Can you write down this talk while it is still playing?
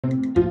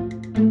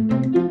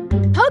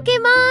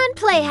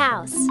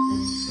Playhouse.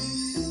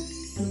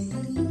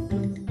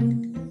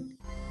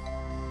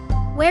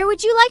 Where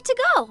would you like to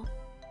go?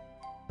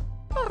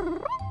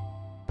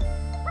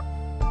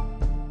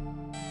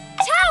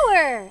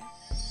 Tower.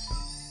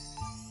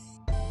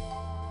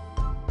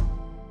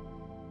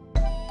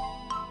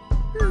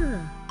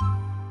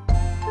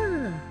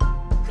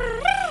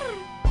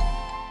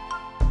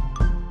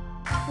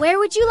 Where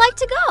would you like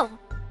to go?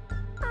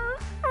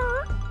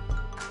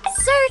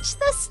 Search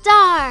the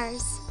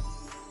stars.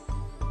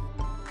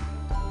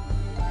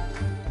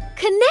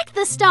 Connect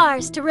the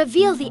stars to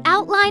reveal the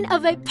outline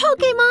of a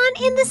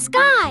Pokémon in the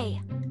sky.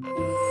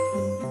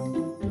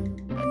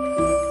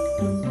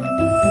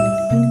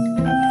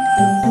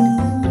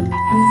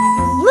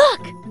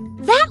 Look!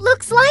 That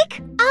looks like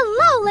a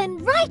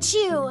Alolan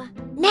Raichu.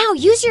 Now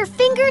use your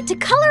finger to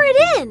color it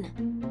in.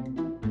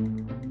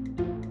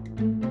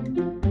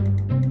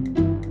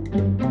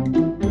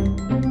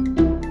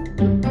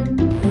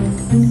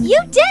 You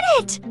did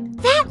it!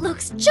 That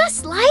looks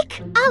just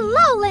like a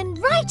Alolan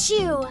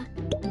Raichu.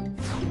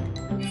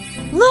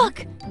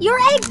 Look, your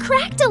egg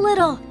cracked a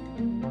little.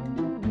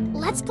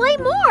 Let's play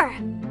more.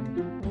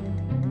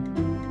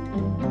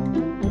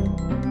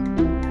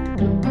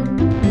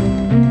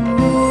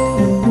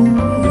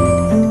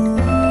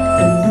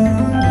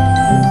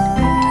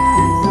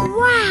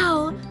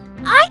 Wow,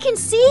 I can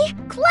see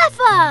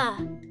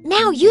Cleffa.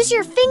 Now use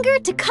your finger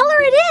to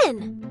color it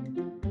in.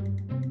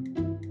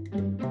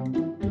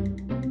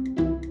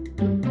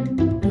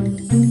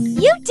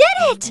 You did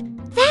it!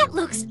 That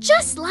looks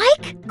just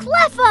like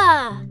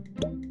Cleffa.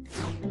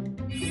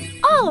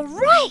 All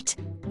right,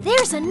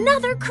 there's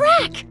another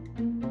crack.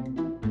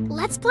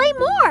 Let's play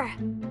more.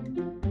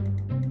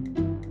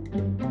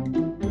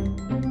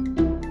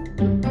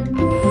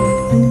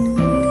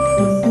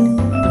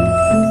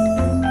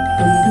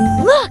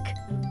 Look,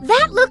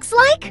 that looks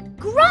like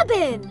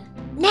Grubbin.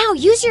 Now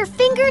use your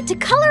finger to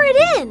color it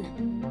in.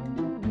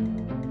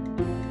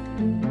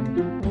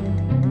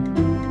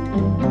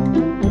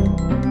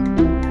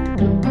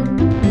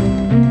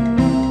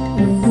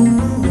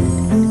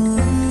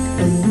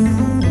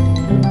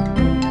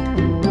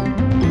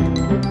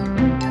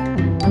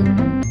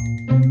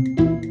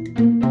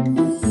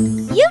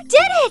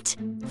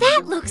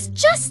 That looks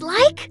just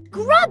like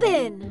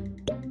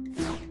Grubbin.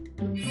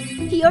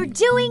 You're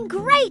doing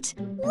great!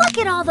 Look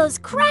at all those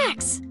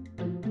cracks!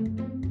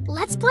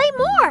 Let's play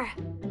more!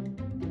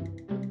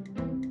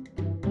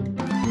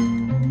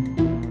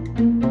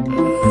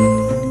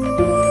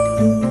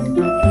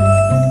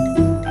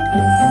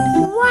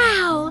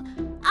 Wow!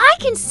 I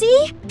can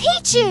see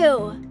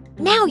Pichu!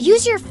 Now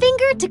use your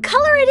finger to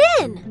color it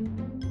in.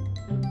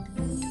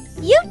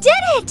 You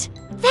did it!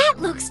 That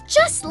looks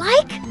just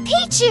like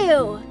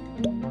Pichu!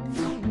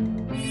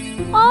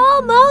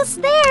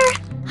 Almost there!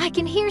 I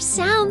can hear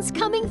sounds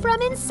coming from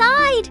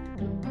inside.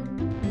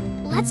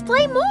 Let's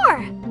play more.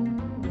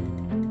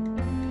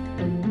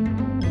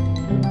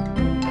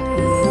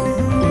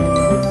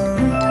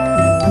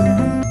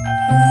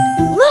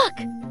 Look!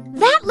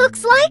 That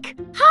looks like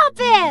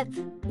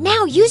Hoppip!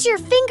 Now use your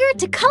finger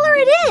to color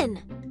it in.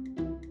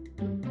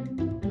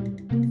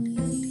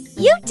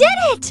 You did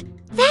it!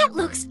 That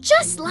looks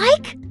just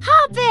like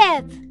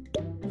Hoppip!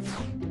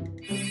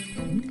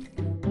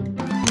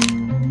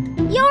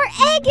 Your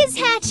egg is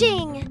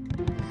hatching!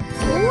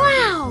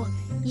 Wow!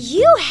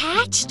 You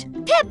hatched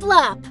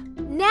Piplup!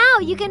 Now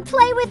you can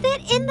play with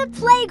it in the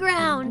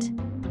playground!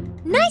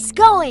 Nice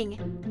going!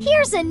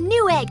 Here's a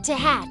new egg to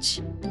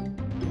hatch!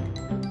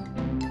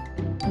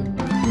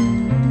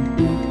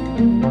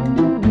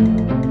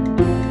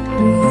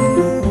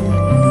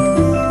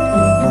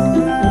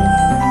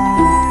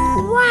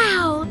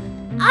 Wow!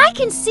 I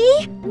can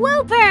see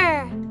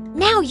Wooper!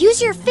 Now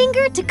use your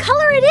finger to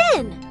color it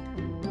in!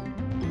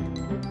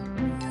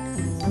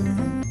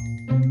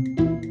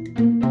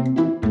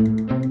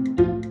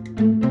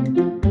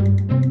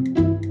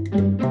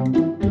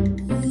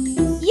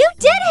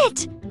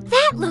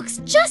 That looks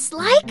just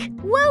like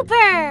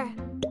Wooper!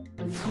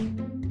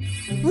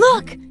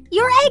 Look!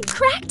 Your egg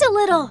cracked a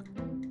little!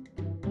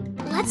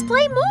 Let's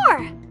play more!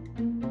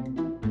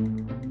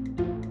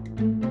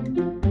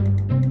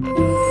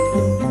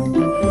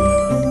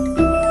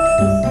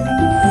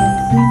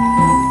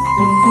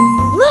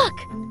 Look!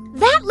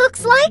 That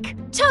looks like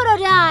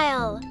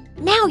Totodile!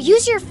 Now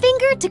use your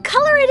finger to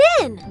color it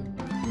in!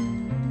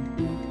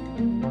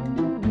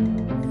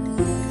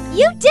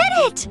 You did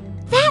it!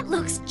 That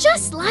looks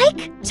just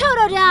like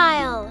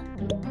Totodile!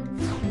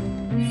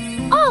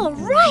 All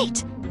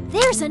right!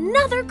 There's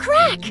another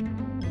crack!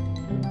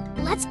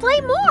 Let's play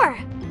more!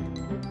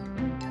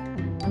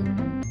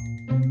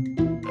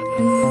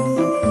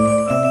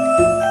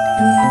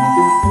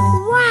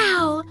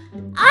 Wow!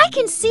 I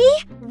can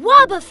see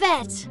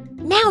Wobbuffet!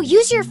 Now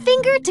use your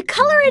finger to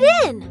color it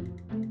in!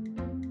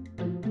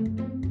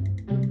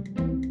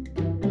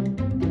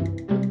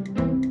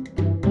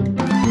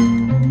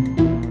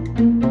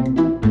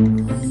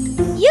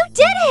 You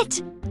did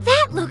it!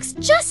 That looks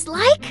just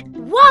like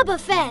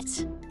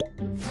Wobbuffet!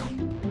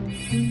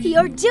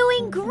 You're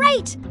doing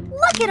great!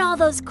 Look at all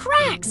those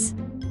cracks!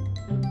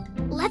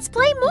 Let's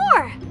play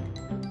more.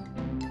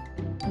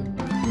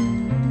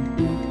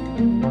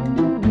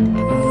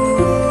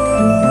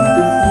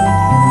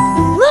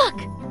 Look!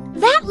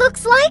 That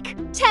looks like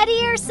Teddy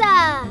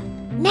Ursa.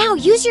 Now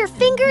use your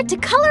finger to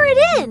color it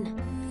in.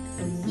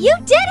 You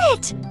did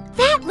it!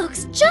 That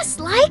looks just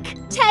like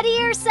Teddy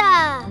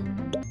Ursa.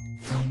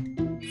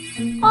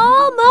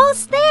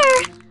 Almost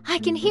there. I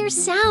can hear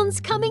sounds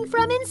coming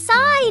from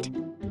inside.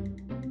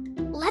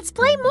 Let's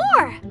play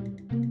more.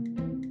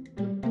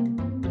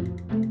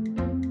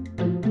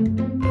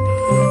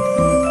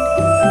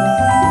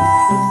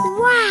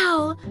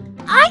 Wow!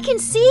 I can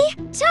see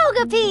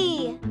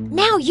Togepi.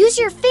 Now use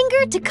your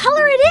finger to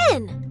color it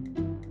in.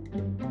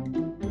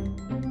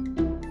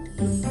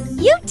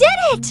 You did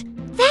it!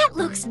 That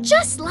looks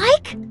just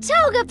like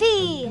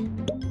Togepi.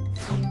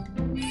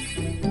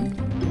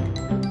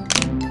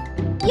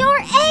 Your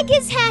egg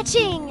is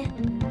hatching.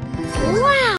 Wow!